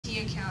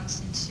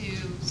accounts into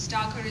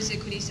stockholders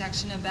equity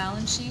section of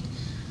balance sheet.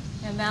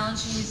 And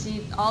balance sheet, you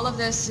see, all of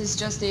this is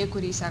just the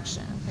equity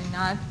section, okay,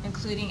 not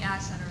including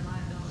asset or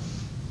liability.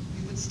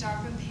 We would start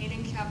from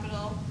paid-in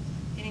capital.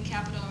 Paid-in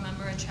capital,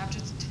 remember in chapter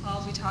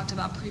 12 we talked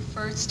about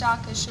preferred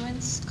stock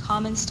issuance,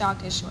 common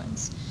stock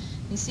issuance.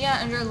 You see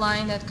I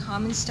underlined that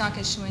common stock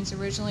issuance,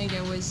 originally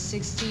there was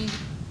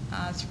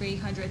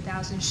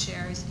 300,000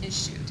 shares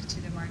issued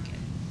to the market.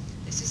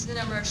 This is the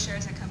number of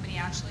shares that company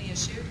actually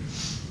issued.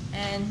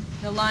 And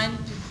the line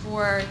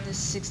before the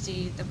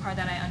 60, the part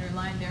that I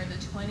underlined there, the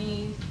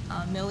 20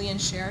 million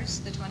shares,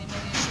 the 20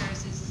 million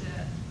shares is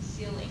the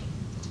ceiling,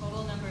 the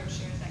total number of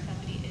shares that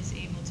company is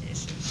able to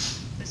issue.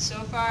 But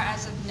so far,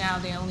 as of now,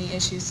 they only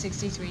issue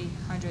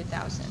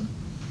 6,300,000.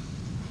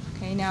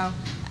 Okay, now,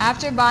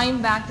 after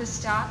buying back the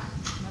stock,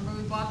 remember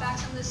we bought back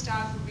some of the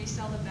stock, we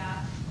resell it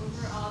back.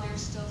 Overall,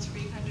 there's still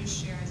 300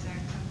 shares that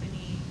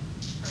company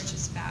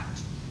purchased back.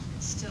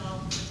 It's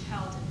still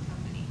withheld in the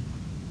company.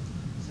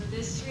 So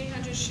this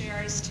 300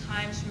 shares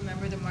times,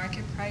 remember the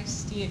market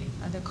price, the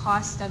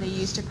cost that they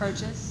used to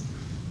purchase.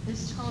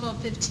 This total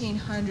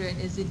 1,500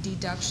 is a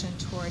deduction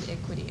toward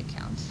equity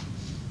account.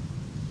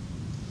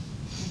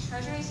 And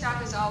treasury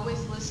stock is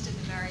always listed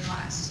the very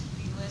last.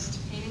 We list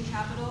paid-in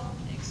capital,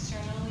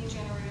 externally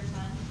generated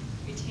fund,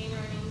 retained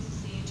earnings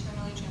is the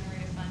internally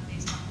generated fund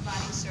based on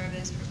providing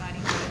service,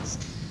 providing goods.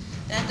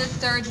 Then the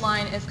third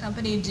line, if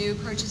company do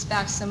purchase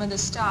back some of the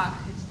stock,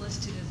 it's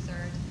listed a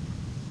third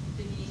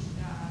beneath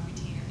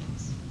retained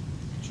earnings.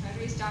 And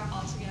treasury stock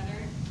altogether,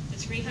 the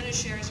 300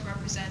 shares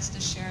represents the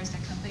shares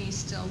that company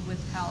still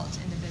withheld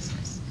in the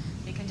business.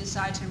 They can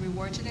decide to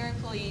reward to their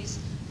employees.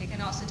 They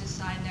can also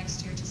decide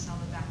next year to sell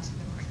it back to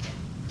the market.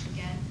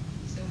 Again,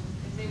 so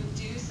if they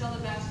do sell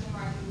it back to the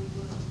market, we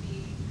will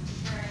be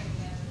comparing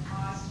the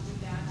cost with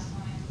that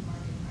time the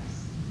market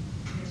price.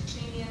 There's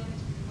premium,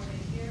 it's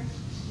reported here,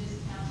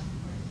 discount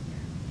reported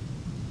here.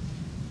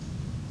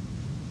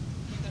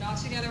 But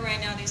altogether right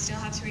now, they still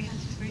have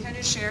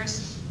 300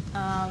 shares,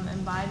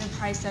 and by the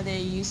price that they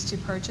used to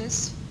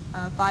purchase,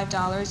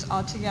 $5,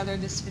 altogether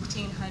this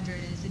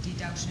 1,500 is a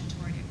deduction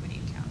toward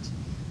equity account.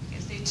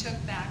 Because they took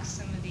back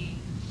some of the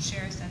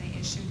shares that they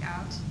issued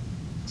out,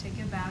 take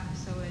it back,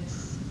 so it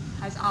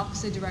has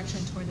opposite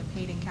direction toward the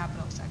paid-in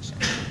capital section.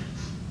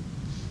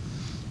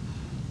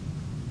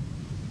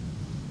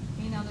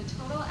 Okay, now the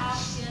total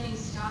outstanding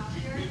stock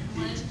here, I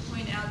wanted to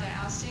point out that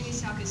outstanding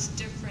stock is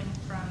different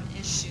from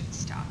issued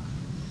stock.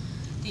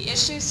 The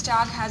issued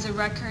stock has a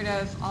record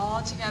of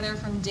all together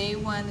from day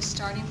one, the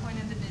starting point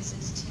of the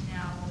business, to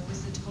now, what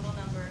was the total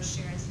number of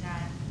shares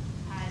that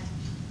had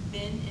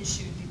been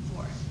issued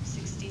before,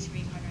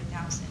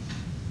 6,300,000.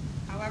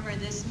 However,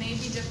 this may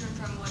be different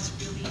from what's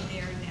really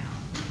there now.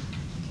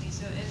 Okay,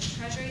 so if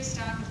treasury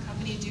stock, if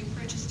company do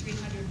purchase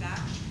 300 back,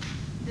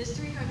 this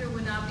 300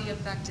 would not be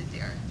affected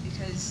there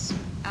because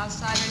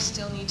outsiders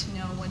still need to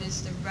know what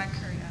is the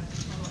record of the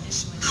total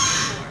issuance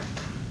before.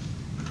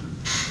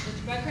 The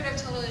record of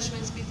total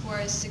issuance before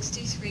is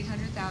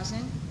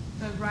 6,300,000,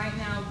 but right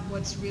now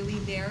what's really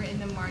there in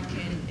the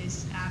market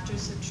is after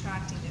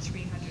subtracting the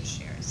 300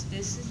 shares.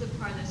 This is the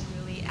part that's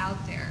really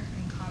out there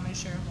in common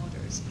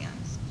shareholders'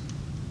 hands.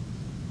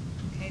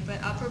 Okay,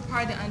 but upper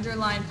part, the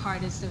underlying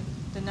part, is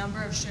the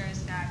number of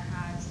shares that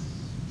has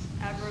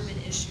ever been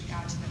issued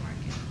out to the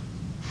market.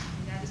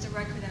 And that is a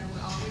record that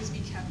will always be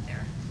kept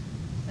there.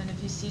 Then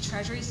if you see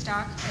treasury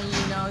stock, and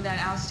you know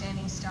that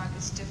outstanding stock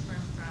is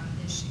different from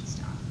issued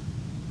stock.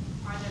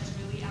 The part that's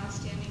really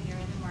outstanding there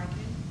in the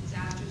market is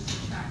after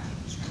subtracting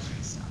the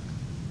treasury stock.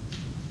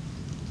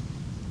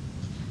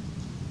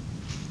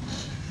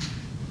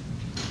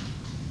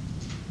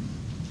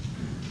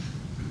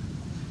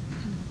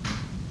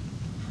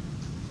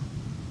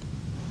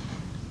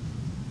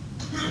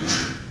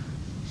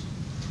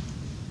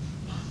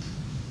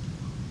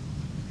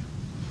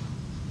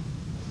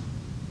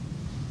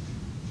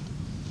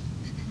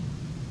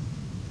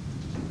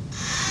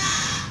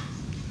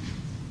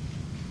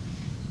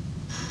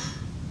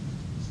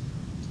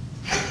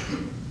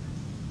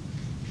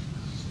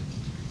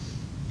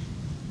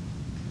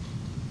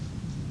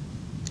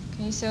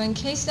 So in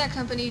case that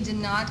company did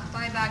not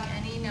buy back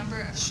any number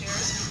of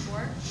shares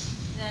before,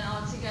 then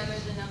altogether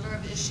the number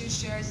of issued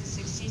shares is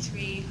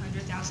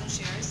 6,300,000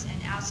 shares,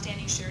 and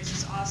outstanding shares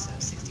is also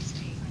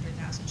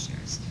 6,300,000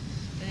 shares.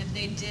 But if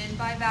they did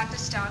buy back the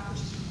stock,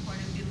 which is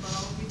reported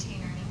below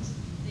retained earnings,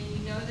 then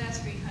you know that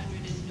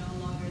 300 is no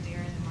longer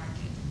there in the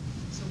market.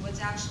 So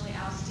what's actually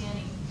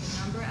outstanding? The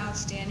number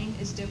outstanding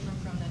is different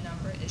from the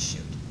number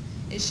issued.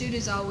 Issued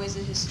is always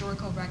a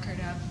historical record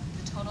of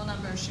the total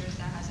number of shares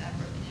that has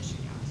ever been issued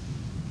out.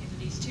 Okay, but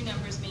these two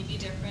numbers may be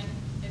different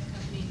if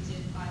company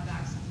did buy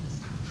back some of the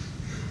stock.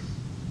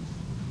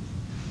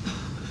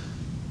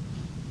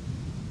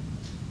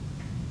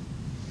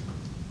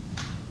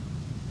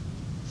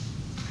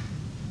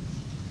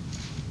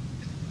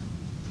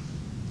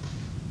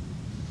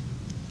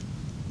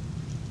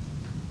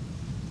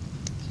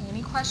 Okay,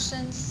 any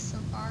questions?